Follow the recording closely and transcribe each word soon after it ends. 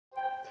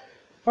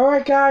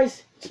Alright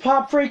guys, it's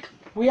Pop Freak.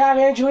 We have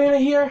Angelina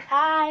here.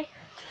 Hi.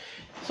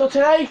 So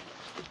today,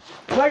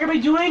 we're going to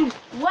be doing...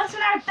 What's in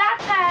our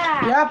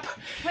backpack? Yep.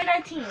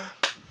 2019.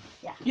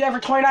 Yeah, for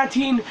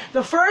 2019.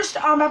 The first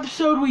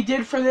episode we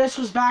did for this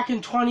was back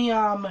in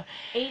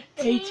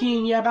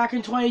 2018. Yeah, back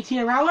in 2018.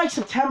 Around like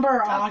September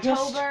or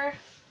August. October.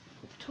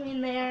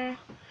 Between there.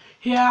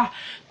 Yeah.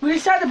 We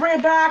decided to bring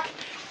it back.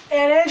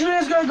 And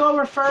Angelina's going to go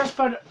over first,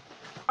 but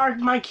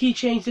my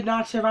keychains did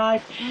not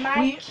survive.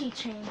 My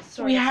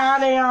keychains. We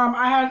had a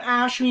I had an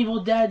Ash from Evil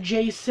Dead,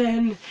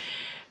 Jason.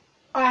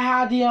 I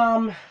had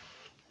the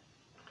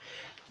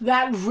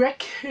that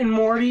Rick and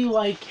Morty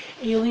like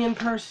alien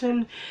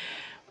person.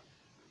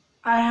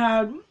 I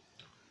had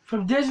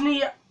from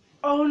Disney.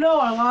 Oh no,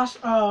 I lost.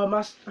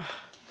 Oh,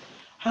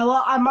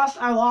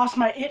 I lost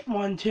my It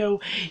one too.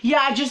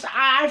 Yeah,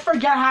 I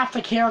forget half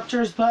the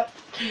characters, but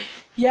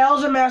yeah, it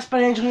was a mess.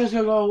 But Angelina's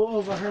gonna go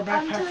over her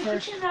backpack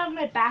first. So out of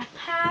my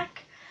backpack.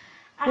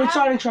 Wait,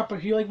 sorry to interrupt, but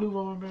can you like move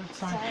over a bit?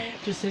 Sorry.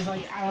 Just says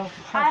like I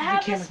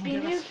have this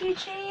Speedo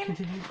keychain.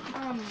 Continue.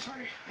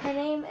 Sorry. Her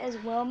name is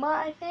Wilma,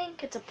 I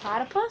think. It's a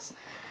platypus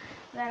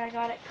that I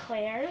got at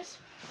Claire's.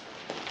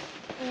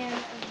 And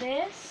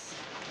this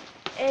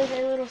is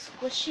a little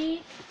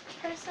squishy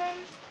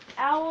person,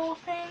 owl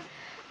thing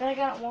that I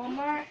got at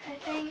Walmart, I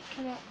think.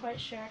 I'm not quite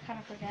sure. I kind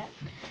of forget.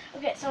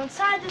 Okay, so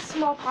inside this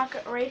small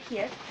pocket right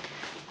here,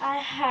 I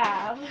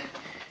have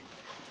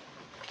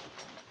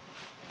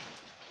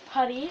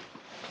Putty.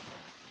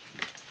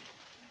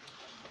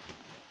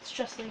 It's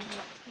just a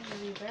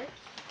reliever.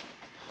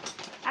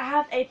 I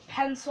have a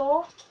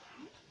pencil,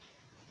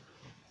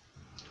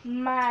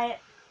 my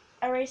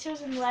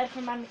erasers and lead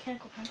for my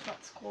mechanical pencil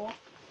at school,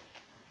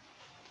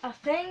 a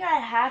thing I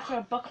had for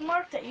a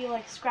bookmark that you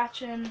like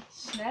scratch and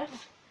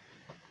sniff,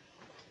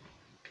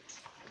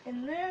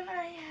 and then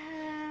I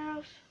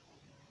have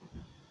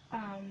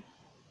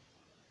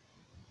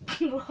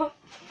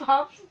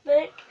pop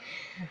stick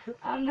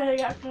that I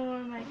got from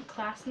one of my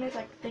classmates.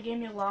 Like they gave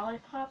me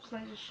lollipops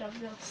and I just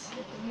shoved the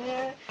stick in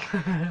there.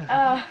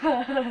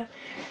 I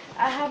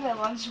have my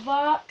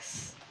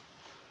lunchbox.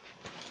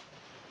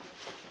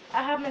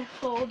 I have my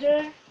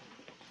folder.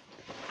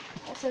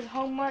 It says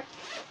homework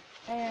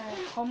and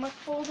homework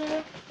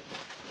folder.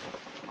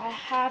 I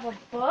have a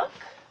book.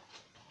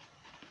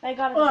 I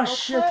got a book.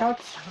 Shit,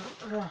 that's...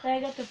 I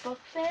got the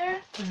book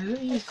there.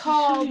 It's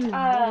called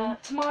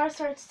Tomorrow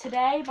Starts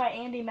Today by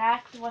Andy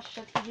Mack. We watched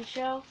the TV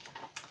show.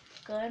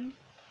 Good.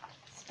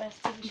 It's the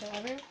best TV show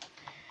ever.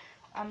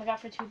 I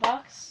got it for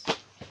 $2.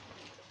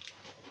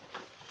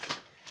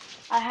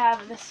 I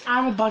have this...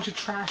 I have a bunch of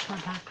trash in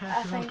my backpack.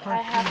 I think I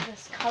have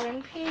this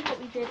coloring page that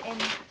we did in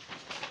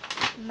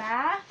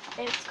math.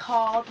 It's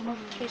called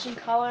Multiplication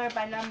Color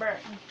by Number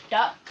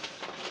Duck.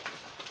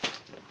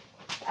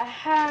 I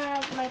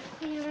have my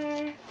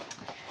planner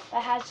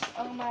that has just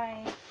all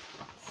my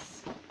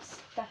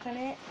stuff in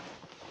it.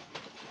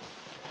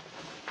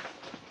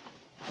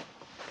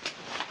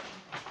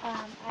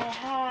 I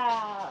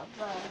have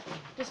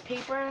this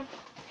paper.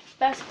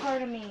 Best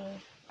part of me.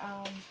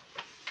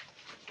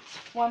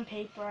 One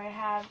paper. I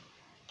have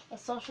a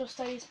social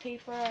studies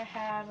paper. I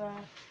have a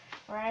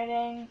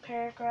writing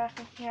paragraph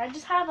in here. I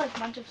just have like a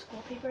bunch of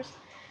school papers.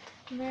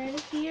 And then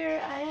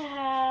here I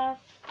have.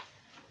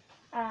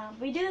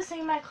 We do this thing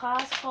in my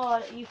class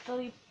called you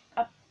fill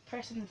a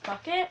person's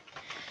bucket.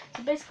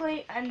 So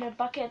basically, in the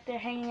bucket they're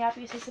hanging up,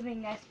 you say something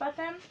nice about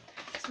them.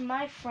 So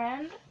my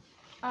friend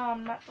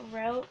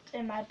wrote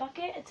in my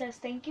bucket, it says,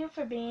 "Thank you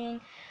for being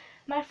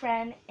my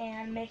friend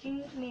and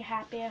making me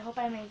happy. I hope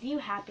I made you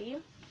happy."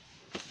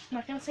 I'm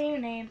not going to say your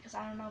name because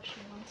I don't know if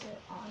she wants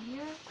it on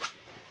here.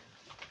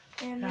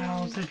 And then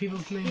I'll say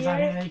people's names on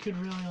here. They could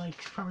really like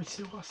probably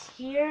sue us.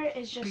 Here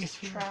is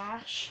just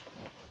trash.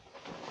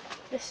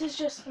 This is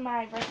just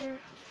my regular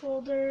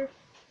folder.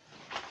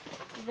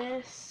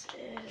 This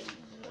is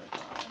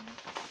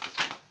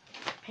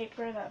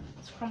paper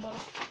that's crumbled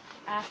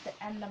at the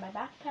end of my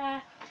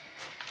backpack.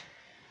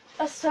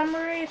 A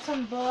summary of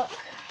some book.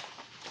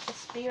 The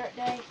Spirit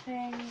Day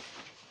thing.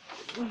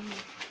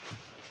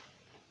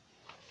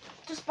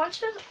 Just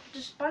bunch of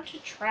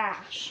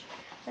trash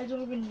that I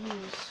don't even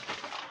use.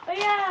 Oh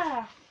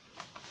yeah!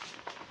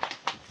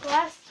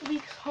 Last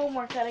week's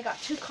homework that I got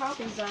 2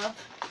 copies of.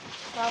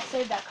 So I'll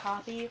save that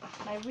copy.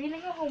 My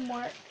reading a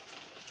homework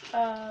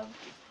of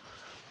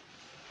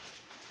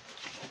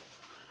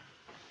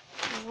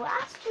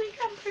last week,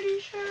 I'm pretty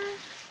sure.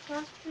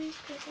 Last week,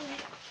 I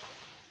think.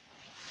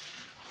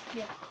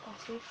 Yeah,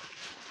 last week.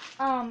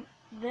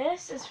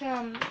 This is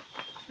from,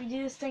 we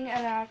do this thing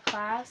in our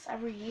class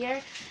every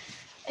year.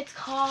 It's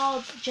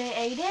called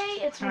JA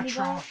Day. It's when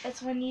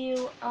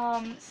you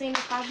stay in the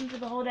classroom for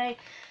the whole day.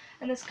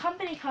 And this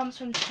company comes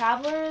from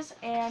Travelers,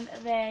 and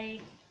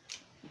they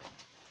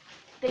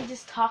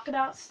just talk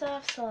about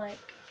stuff. So like,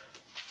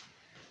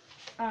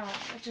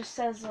 it just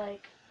says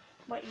like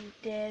what you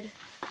did.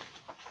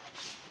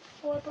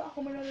 Oh, I brought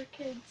home another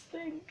kid's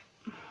thing.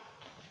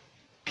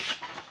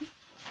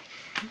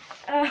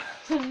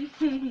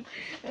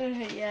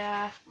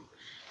 Yeah.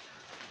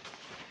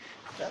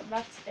 So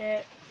that's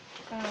it.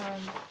 I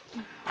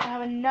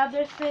have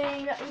another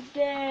thing that we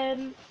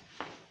did.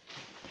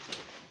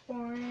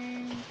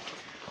 Boring.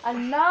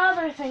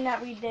 Another thing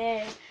that we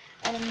did.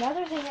 And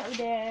another thing that we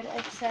did.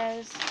 It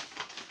says,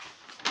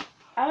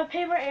 I have a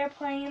paper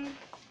airplane.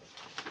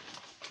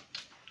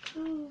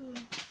 Ooh.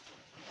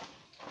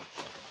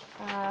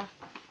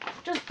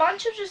 Just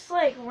bunch of just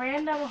like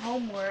random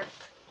homework.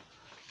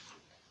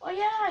 Oh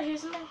yeah,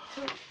 here's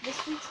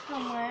this week's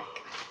homework.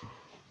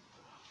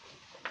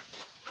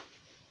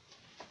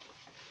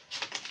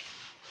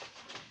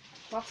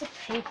 Lots of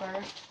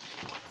paper.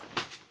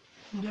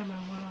 Yeah,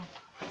 man, what else?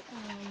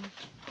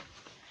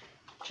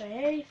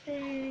 JA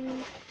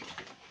thing.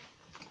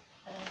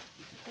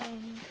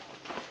 Thing.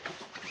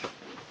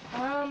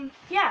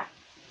 Yeah.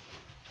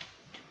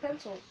 2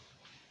 pencils.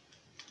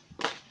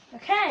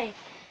 Okay,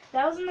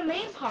 that was in the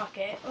main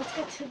pocket. Let's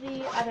get to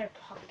the other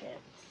pockets.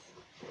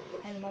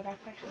 And my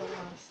backpack has a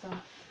lot of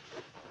stuff.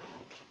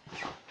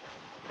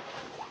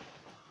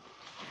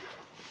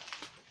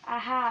 I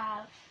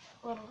have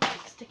little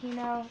like, sticky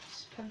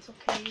notes, pencil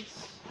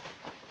case,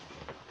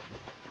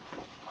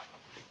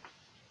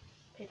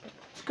 paper.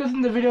 It's because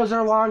the videos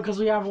are long because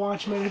we have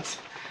watch minutes.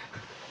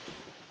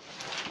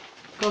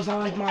 Goes on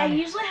like I mine.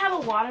 usually have a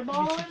water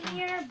bottle in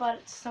here, but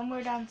it's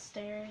somewhere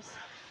downstairs.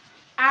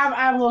 I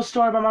have a little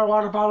story about my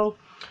water bottle.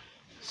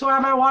 So I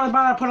have my water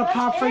bottle, I put a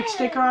Pop Freak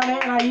sticker on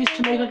it, and I used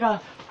to make like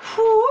a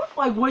whoo,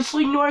 like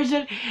whistling noise.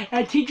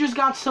 And teachers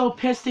got so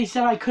pissed they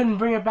said I couldn't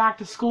bring it back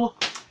to school.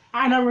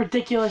 I know,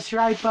 ridiculous,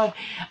 right? But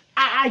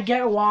I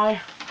get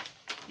why.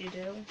 You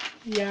do?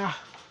 Yeah.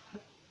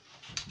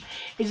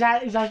 Is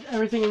that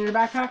everything in your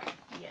backpack?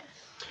 Yes.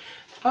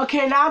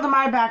 Okay, now to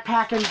my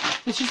backpack, and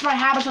it's just my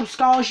habits of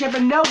scholarship.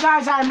 And no,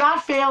 guys, I'm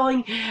not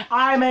failing.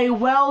 I'm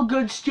a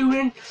good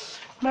student.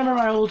 Remember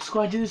my old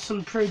school, I did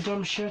some pretty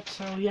dumb shit,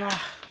 so yeah,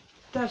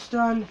 that's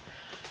done.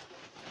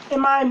 In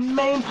my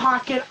main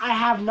pocket, I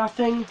have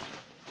nothing,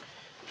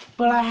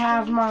 but I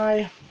have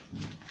my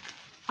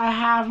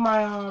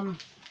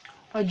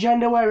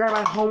agenda where I write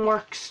my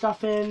homework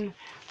stuff in.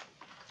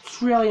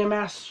 It's really a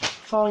mess,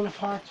 falling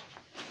apart.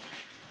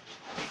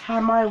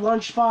 Have my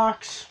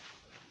lunchbox.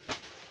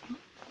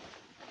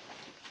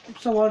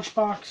 It's a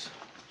lunchbox.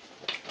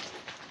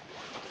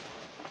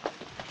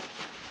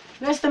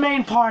 That's the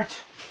main part.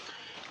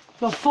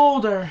 The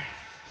folder.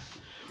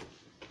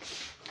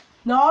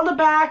 Now on the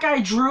back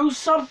I drew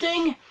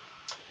something,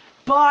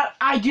 but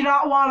I do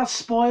not want to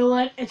spoil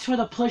it. It's for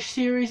the Plush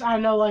series. I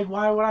know, like,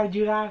 why would I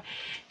do that?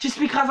 Just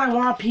because I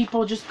want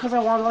people, just because I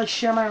want to, like,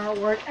 share my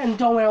artwork. And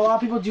don't worry, a lot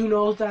of people do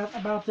know that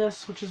about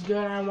this, which is good.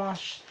 I don't want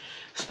to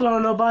spoil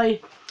nobody.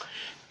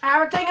 I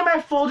have a thing in my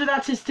folder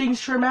that says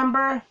things to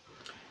remember.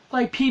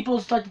 Like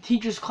people's, like the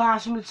teacher's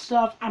classroom and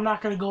stuff. I'm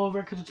not going to go over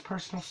it because it's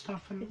personal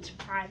stuff. And It's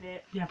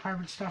private. yeah,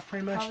 private stuff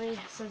pretty much. Probably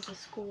says the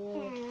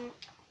school.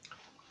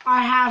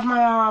 I have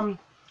my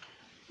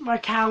my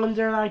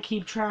calendar that I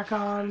keep track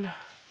on.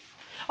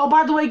 Oh,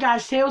 by the way,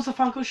 guys, today was the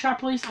Funko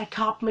Shop release. I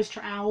copped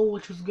Mr. Owl,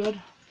 which was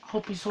good.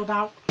 Hope he sold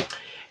out.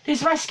 This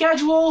is my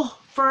schedule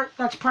for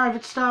that's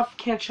private stuff.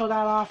 Can't show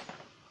that off.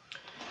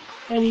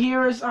 And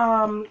here's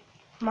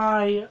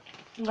my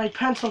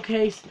pencil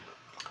case.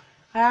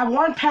 I have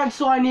 1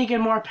 pencil. I need to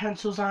get more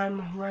pencils.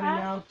 I'm running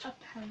out. A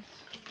pencil.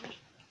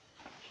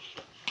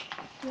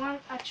 You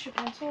want extra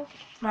pencil?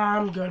 Nah,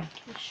 I'm good.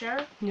 You sure?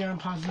 Yeah, I'm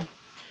positive.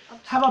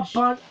 Have a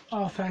bunch.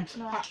 Oh, thanks.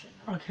 No, actually,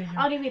 no. Okay. Good.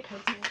 I'll give you a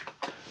pencil.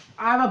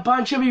 I have a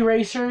bunch of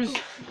erasers.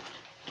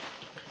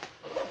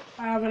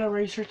 I have an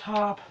eraser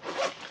top.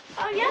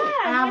 Oh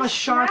yeah. I have a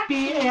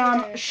Sharpie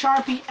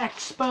Sharpie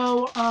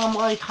Expo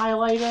like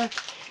highlighter.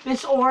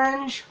 It's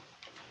orange.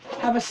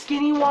 I have a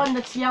skinny one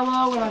that's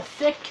yellow and a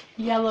thick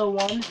yellow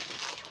one.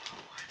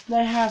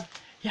 They have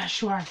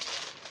sure.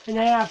 And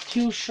they have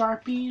 2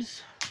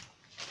 Sharpies.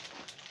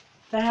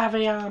 They have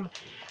a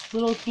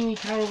little teeny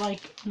tiny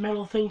like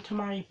metal thing to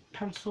my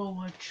pencil,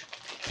 which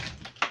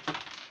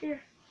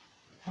here.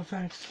 Oh,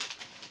 thanks.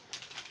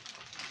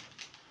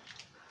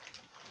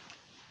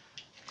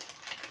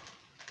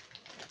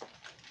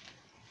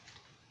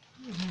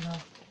 There you go.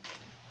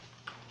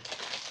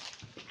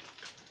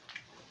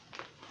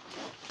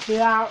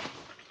 Yeah,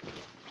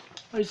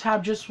 I just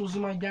have was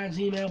my dad's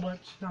email, but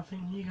it's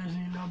nothing you guys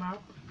need to know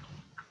about.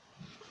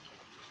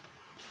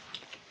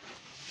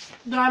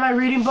 Then I have my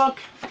reading book,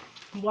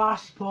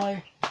 Lost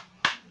Boy.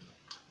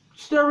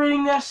 Still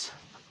reading this,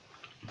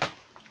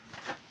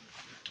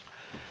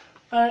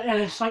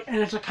 and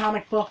it's a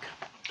comic book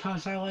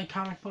because I like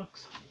comic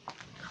books.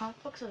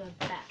 Comic books are the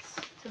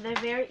best, so they're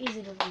very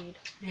easy to read.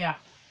 Yeah.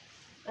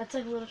 It's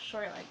like a little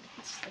short, like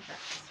it's the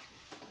best.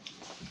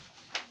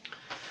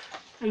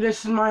 And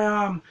this is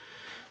my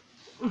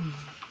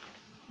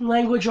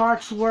language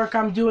arts work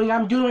I'm doing.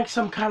 I'm doing like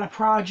some kind of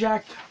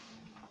project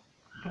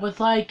with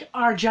like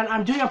I'm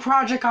doing a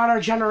project on our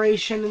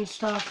generation and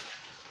stuff.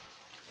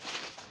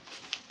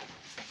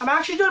 I'm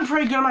actually doing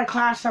pretty good in my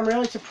class. I'm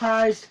really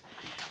surprised.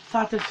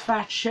 Thought this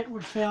fat shit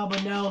would fail,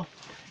 but no.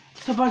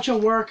 It's a bunch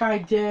of work I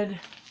did.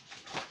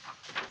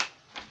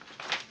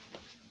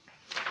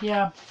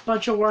 Yeah,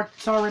 bunch of work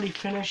that's already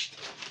finished.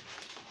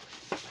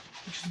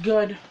 which is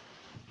good.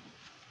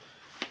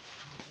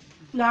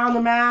 Now in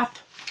the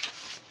math,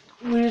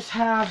 we just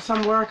have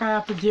some work I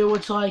have to do.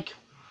 It's like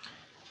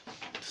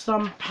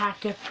some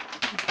packet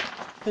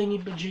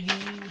thingy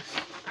bajiggies.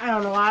 I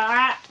don't know.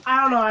 I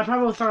don't know. I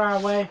probably will throw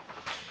it away.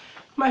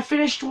 My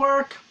finished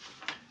work,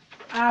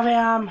 I have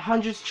a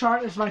hundredths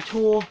chart as my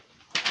tool.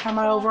 Have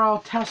my overall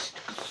test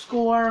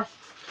score.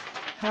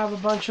 Have a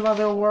bunch of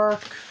other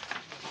work.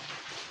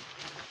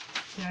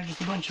 Yeah,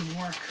 just a bunch of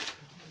work.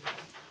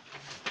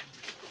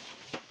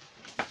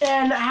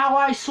 And how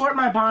I sort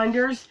my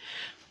binders,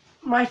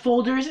 my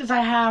folders, is I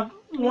have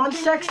one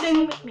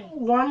section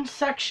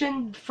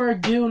for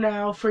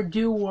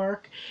due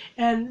work,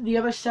 and the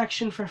other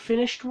section for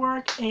finished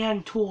work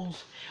and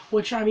tools.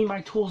 Which, I mean, my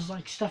tools is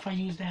like stuff I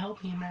use to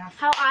help me in math.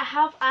 How I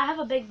have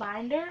a big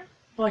binder.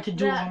 I like to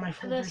do all my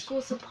folders. The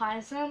school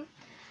supplies them,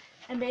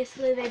 and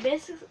basically they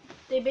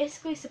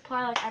basically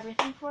supply like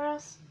everything for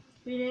us.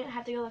 We didn't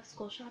have to go like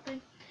school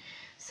shopping.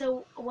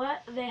 So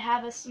what they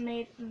have us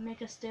make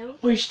us do.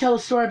 Well, you should tell a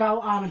story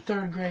about in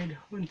third grade.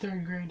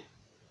 Remember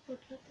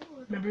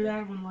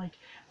that when the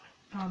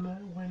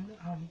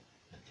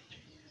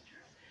teacher used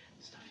your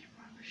stuff you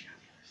brought for showing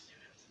the other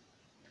students?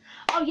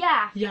 Oh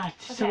yeah. Yeah,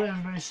 tell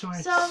everybody's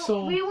story.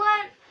 So we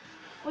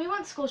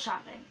went school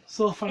shopping.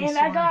 So funny and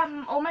story. I got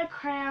all my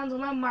crayons, all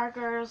my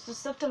markers, the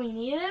stuff that we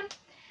needed.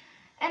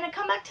 And I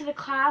come back to the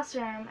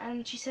classroom,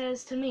 and she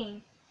says to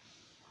me,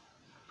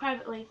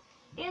 privately,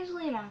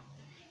 Angelina,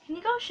 can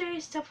you go share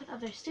your stuff with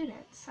other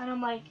students? And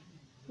I'm like,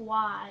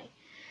 why?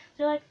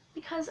 They're like,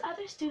 because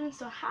other students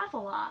don't have a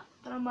lot.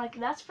 But I'm like,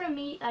 that's for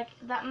me, like,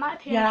 that my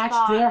parents that's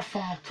bought their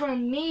fault. for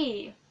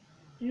me,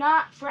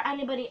 not for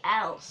anybody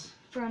else,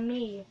 for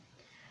me.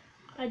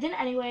 But I didn't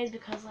anyways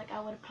because, like,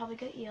 I would have probably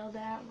got yelled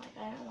at. Like,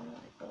 I didn't want to,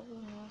 like, go to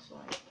the house.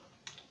 Like,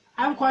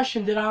 I have a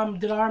question. Did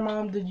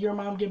your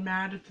mom get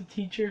mad at the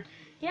teacher?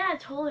 Yeah, I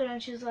told her,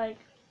 and she's like,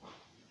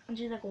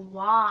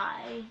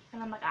 why?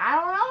 And I'm like, I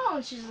don't know.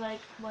 And she's like,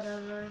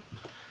 whatever.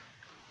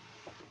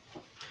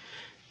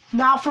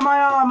 Now for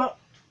my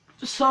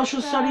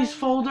social studies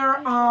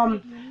folder,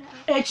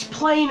 it's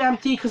plain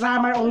empty because I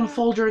have my own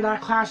folder in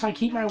that class. I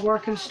keep my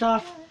work and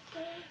stuff.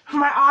 For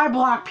my I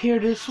block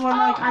period, this one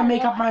I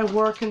make up my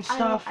work and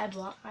stuff. I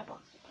block.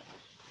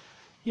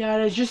 Yeah,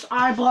 it's just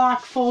I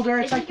block folder.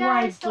 It's if like you where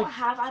I guys don't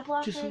have I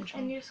block do some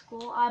in your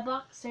school, I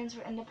block stands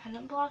for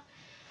independent block.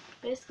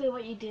 Basically,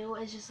 what you do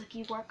is just like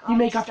you work on you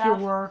make stuff. up your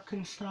work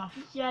and stuff.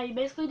 Yeah, you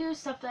basically do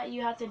stuff that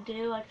you have to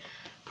do, like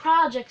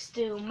projects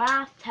due,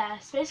 math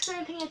tests, basically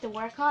anything you have to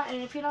work on.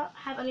 And if you don't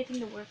have anything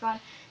to work on,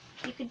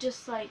 you could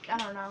just like, I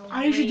don't know.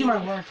 I usually do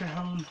my work at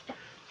home.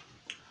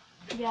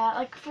 Yeah,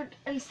 like for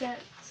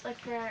instance, like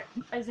for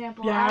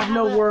example. Yeah, I have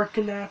no work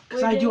in that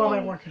because I do all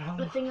my work at home.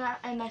 The thing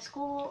that in my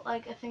school,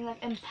 like a thing that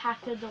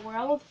impacted the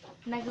world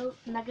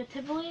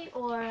negatively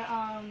or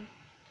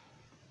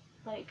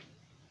like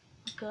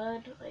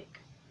good, like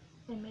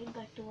they made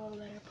like the world a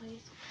better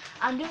place.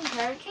 I'm doing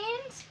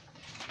hurricanes,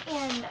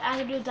 and I have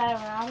to do a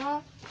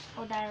diorama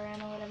or whatever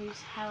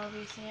however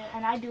you say it,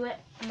 and I do it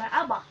in my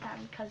I block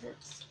time because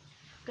it's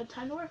a good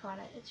time to work on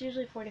it. It's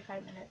usually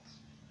 45 minutes.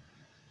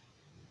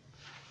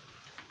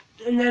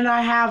 And then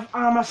I have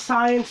a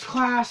science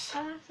class,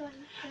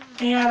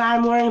 and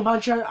I'm learning a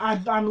bunch of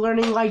I'm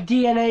learning like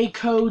DNA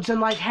codes and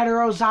like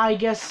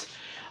heterozygous,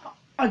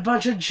 a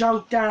bunch of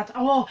junk that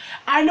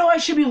I know I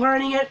should be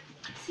learning it,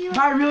 but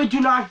I really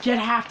do not get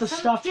half the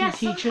stuff he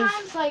teaches.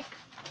 Sometimes like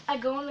I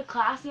go into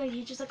class and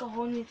he teaches like a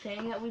whole new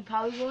thing that we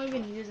probably won't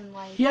even use in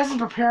life. He doesn't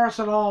prepare us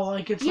at all.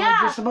 Like it's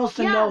like you're supposed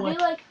to know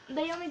it.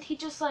 They only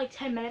teach us like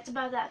 10 minutes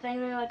about that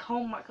thing. They're like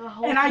homework.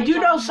 And I do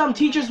know some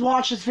teachers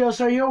watch this video,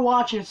 so you're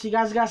watching it. So you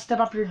guys gotta step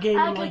up your game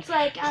and like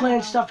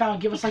plan stuff out.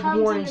 Give us like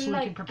warnings so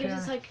we can prepare.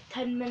 Gives us like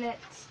 10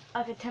 minutes,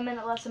 like a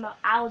 10-minute lesson about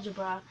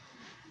algebra.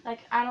 Like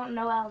I don't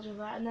know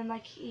algebra, and then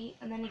he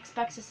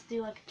expects us to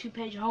do like a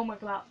 2-page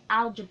homework about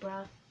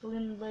algebra. We're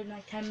gonna learn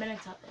like 10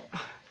 minutes of it.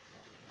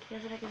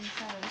 Doesn't make any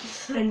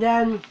sense. And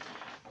then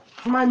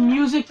for my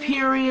music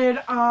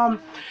period,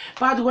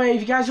 by the way,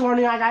 if you guys are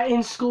wondering, I got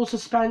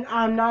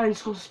I'm not in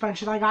school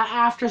suspension. I got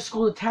after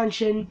school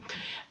detention.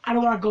 I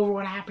don't want to go over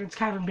what happened. It's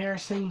kind of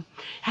embarrassing.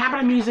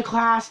 Happened in music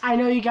class. I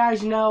know you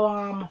guys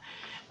know.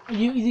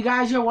 You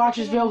guys who watch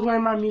this video who are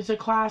in my music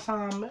class,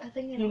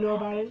 you know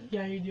about it.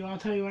 Yeah, you do. I'll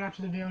tell you what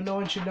after the video. No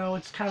one should know.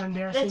 It's kind of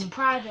embarrassing. It's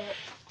private.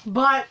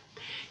 But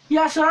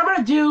yeah, so what I'm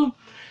gonna do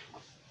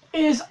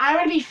is I'm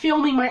going to be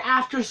filming my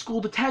after-school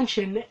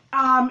detention.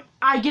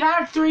 I get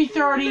out at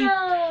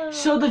 3:30,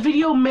 so the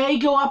video may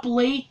go up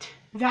late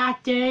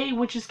that day,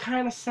 which is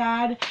kind of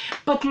sad.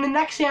 But then the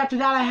next day after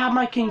that, I have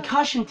my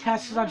concussion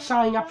test because I'm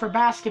signing up for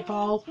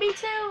basketball. Me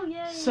too,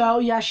 yay. So,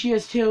 yeah, she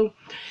is too.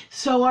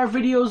 So my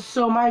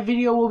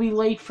video will be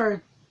late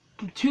for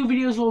 2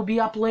 videos will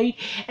be up late.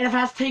 And if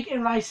I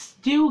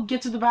do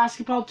get to the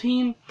basketball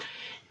team,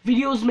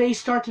 videos may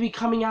start to be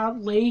coming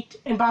out late.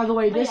 And by the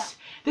way, this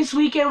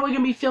weekend we're going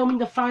to be filming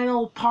the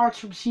final parts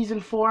from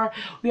season 4.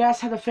 We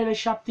also had to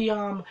finish up the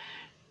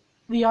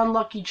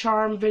Unlucky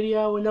Charm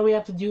video, and then we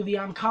have to do the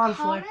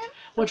conflict,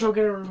 which we're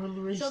gonna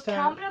release So that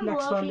comment down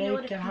next below if you Monday. know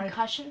what a Get hype.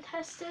 concussion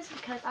test is,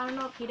 because I don't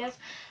know if he does.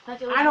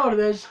 Like, it was I know what it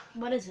is.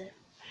 What is it?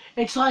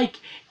 It's like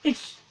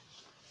it's.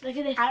 Like,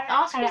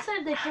 Oscar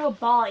said they threw a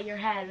ball at your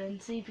head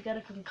and see if you got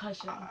a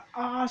concussion.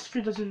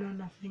 Oscar doesn't know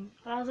nothing.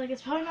 But I was like,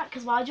 it's probably not,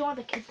 because why would you want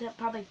the kid to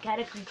probably get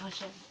a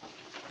concussion?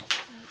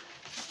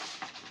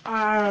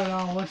 I don't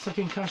know what's the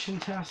concussion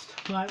test,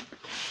 but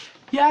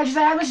yeah, I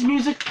have this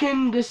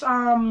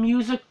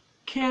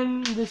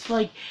this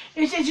like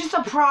it's just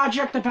a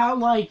project about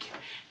like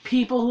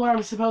people who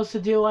I'm supposed to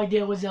do. I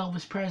did with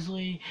Elvis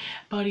Presley,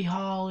 Buddy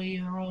Holly,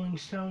 the Rolling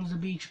Stones, the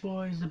Beach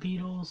Boys, the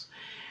Beatles,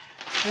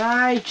 and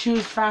I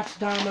choose Fats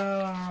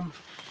Domino.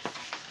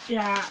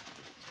 Yeah,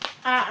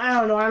 I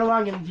don't know. I don't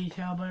want to get into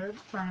detail, but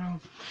I don't know.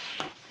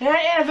 And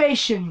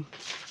innovation,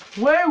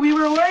 where we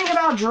were learning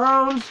about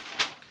drones.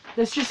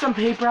 This is just some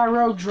paper I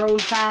wrote, drone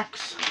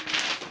facts.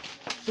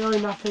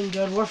 Really nothing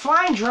good. We're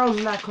flying drones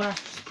in that class.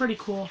 It's pretty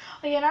cool.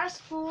 Okay, in our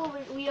school,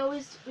 we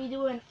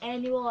do an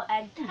annual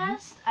egg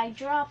test.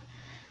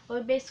 What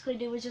we basically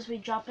do is just we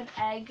drop an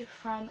egg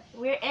from,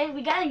 we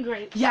got in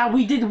grapes. Yeah,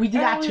 we did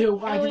that too.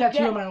 I did that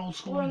too in my old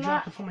school. We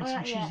dropped it from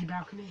my cheesy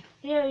balcony.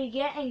 Yeah, we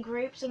get in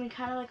grapes and we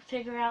kind of like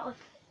figure out, like,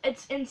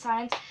 it's in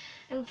science,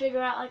 and we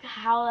figure out like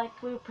how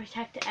like we would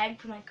protect the egg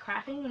from like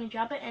cracking when we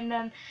drop it, and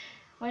then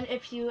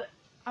if you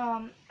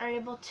are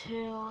able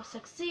to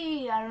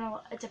succeed, I don't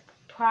know, it's a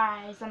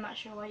prize. I'm not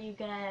sure what you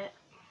get.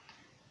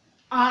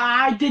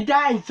 I did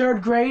that in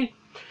 3rd grade.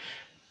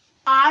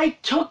 I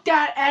took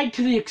that egg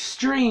to the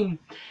extreme.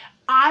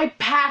 I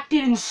packed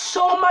it in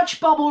so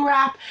much bubble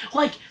wrap,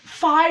 like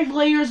 5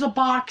 layers of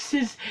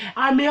boxes.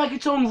 I made like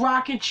its own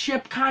rocket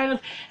ship kind of,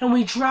 and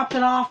we dropped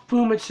it off.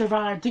 Boom, it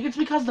survived. I think it's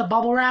because of the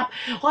bubble wrap.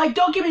 Like,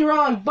 don't get me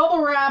wrong,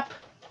 bubble wrap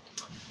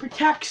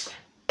protects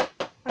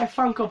my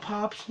Funko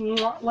Pops.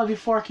 Love you,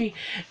 Forky.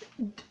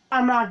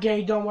 I'm not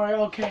gay, don't worry,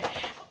 okay.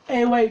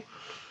 Anyway,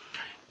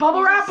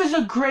 bubble wrap is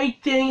a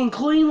great thing,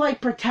 including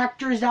like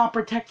protectors that'll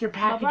protect your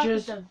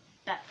packages. Bubble wrap is the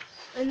best.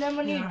 And then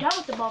when you're done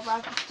with the bubble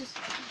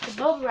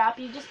wrap,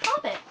 you just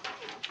pop it.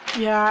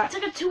 Yeah. It's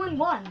like a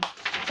 2-in-1.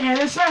 And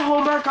this is my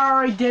homework. I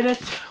already did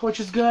it,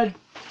 which is good.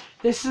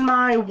 This is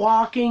my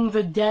Walking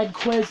the Dead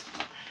quiz.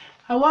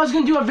 I was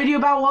gonna do a video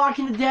about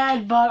Walking the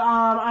Dead, but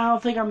I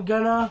don't think I'm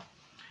gonna.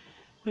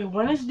 Wait,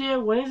 when is it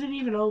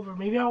even over?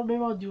 Maybe I'll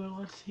do it.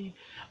 Let's see.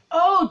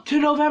 Oh, to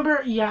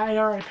November. Yeah, I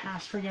already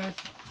passed. Forget it.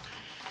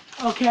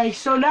 Okay,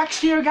 so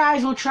next year,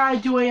 guys, we'll try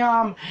to do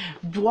a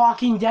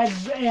Walking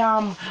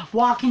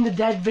the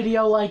Dead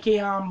video, like a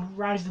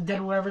Rise of the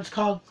Dead, whatever it's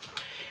called.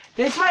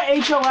 This is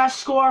my HOS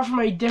score from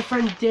a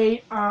different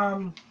date.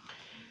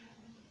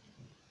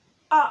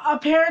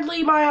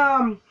 Apparently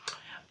my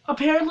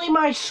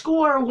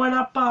score went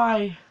up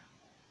by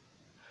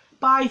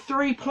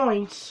 3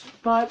 points,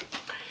 but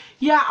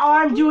yeah, all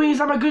I'm doing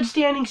is I'm a good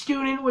standing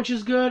student, which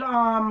is good.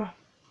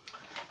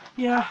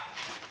 Yeah.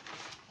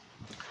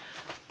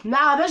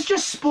 Now, this is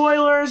just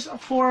spoilers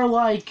for,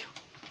 like,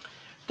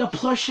 the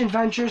Plush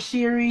Adventure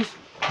series.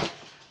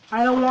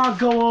 I don't want to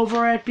go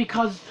over it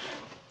because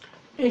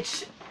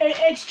it's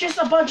just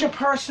a bunch of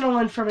personal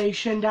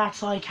information.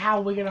 That's, like,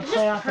 how we're going to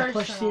play out the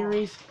Plush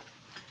series.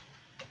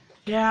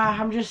 Yeah,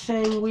 I'm just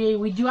saying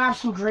we do have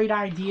some great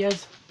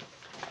ideas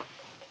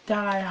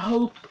that I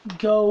hope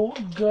go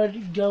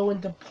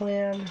into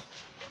plan.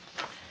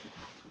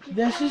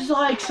 This is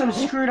like some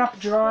screwed up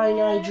drawing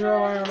I drew.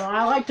 I don't know.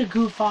 I like to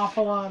goof off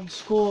a lot in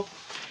school.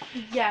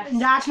 Yes. And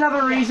that's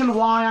another reason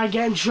why I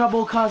get in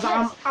trouble, because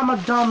I'm a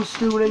dumb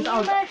student. Me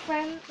and my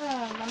friend,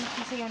 I'm not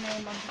gonna say your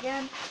name once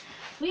again.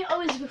 We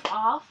always goof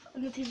off,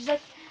 and the teacher's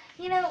like,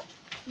 you know,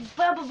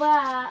 blah blah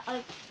blah,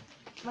 like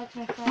my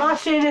friend. I'm not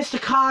saying this to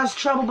cause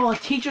trouble, but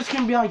like teachers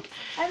can be like.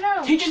 I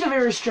know. Teachers are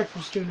very strict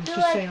with students. They're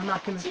just like, saying, I'm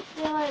not gonna.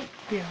 They're like,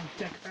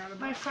 Dick about it.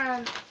 my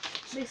friend.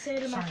 They say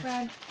to my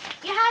friend,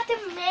 you have to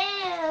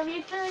move.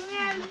 You're filling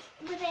around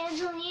with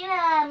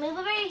Angelina. Move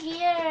over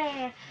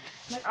here.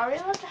 I'm like, are we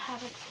allowed to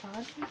have like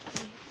fun?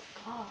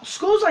 Oh.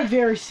 School's like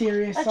very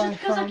serious. That's just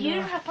because like you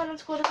don't have fun in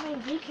school doesn't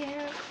mean we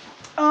can't.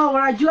 Oh,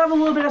 and I do have a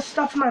little bit of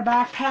stuff in my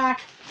backpack.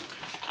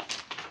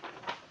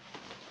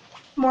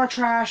 More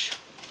trash.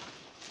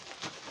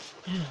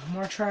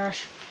 More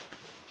trash.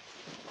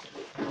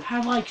 I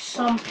have like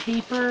some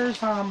papers.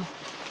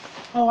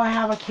 Oh, I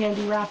have a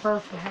candy wrapper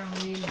for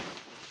Halloween.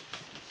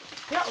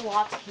 I got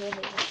lots of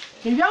candy.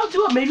 Maybe I'll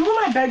do it. Maybe when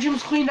my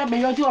bedroom's cleaned up,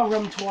 maybe I'll do a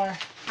room tour.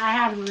 I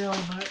haven't really,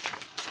 but.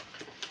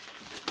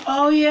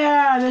 Oh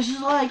yeah, this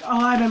is like. Oh,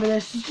 I remember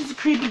this. It's just a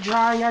creepy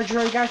drawing I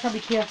drew. You guys probably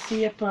can't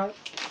see it, but.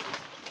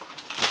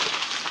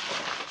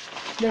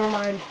 Never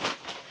mind.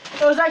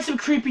 It was like some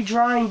creepy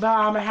drawing,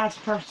 but it had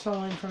some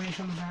personal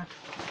information on the back.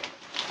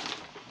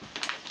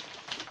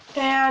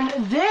 And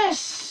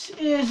this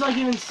is like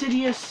an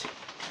insidious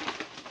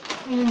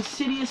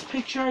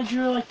picture I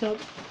drew, like the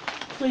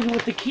lady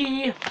with the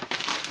key.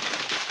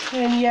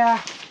 And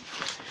yeah,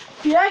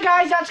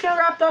 guys, that's gonna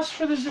wrap it up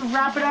for this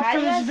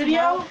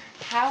video.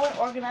 How I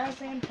organize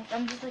them, because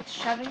I'm just like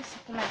shoving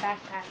stuff in my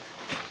backpack.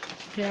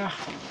 Yeah.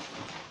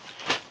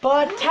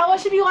 But tell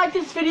us if you like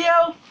this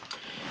video.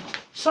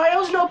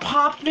 Sayo's No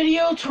Pop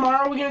video.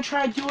 Tomorrow we're going to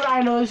try to do it.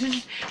 I know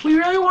we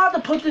really want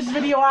to put this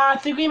video out. I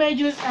think we may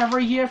do this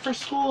every year for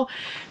school.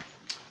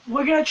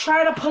 We're going to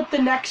try to put the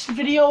next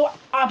video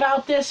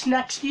about this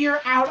next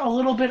year out a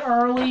little bit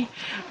earlier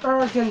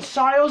than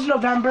Sayo's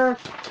November.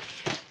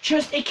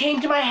 Just, it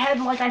came to my head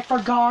like I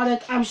forgot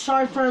it. I'm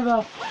sorry for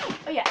the...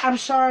 Oh, yeah. I'm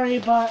sorry,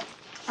 but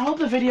I hope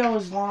the video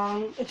is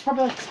long. It's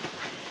probably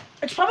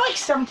like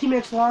 17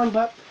 minutes long,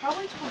 but...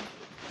 Probably 20.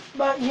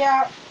 But,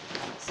 yeah.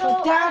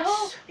 So, that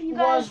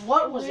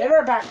was in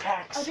our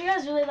backpacks. I hope you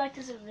guys really liked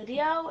this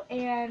video,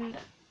 and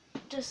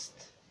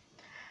just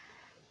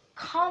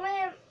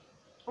comment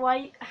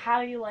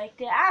how you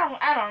liked it.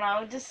 I don't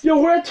know. Just Yo,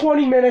 we're at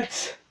 20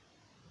 minutes.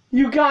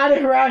 You got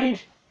it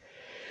right.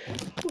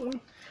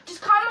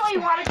 Just comment what you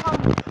want to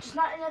comment. Just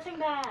nothing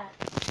bad.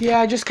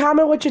 Yeah, just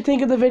comment what you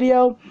think of the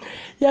video.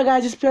 Yeah,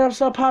 guys, it's been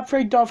episode Pop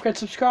Freak. Don't forget to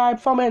subscribe.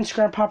 Follow my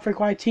Instagram,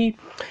 PopFreakYT.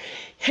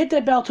 Hit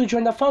that bell to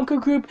join the Funko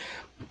group.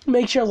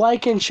 Make sure to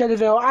like and share the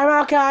video. I'm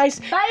out, guys.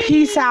 Bye.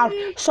 Peace out.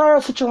 Sorry it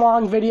was such a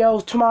long video.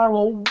 Tomorrow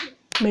we'll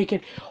make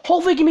it.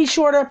 Hopefully it can be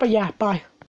shorter, but yeah, bye.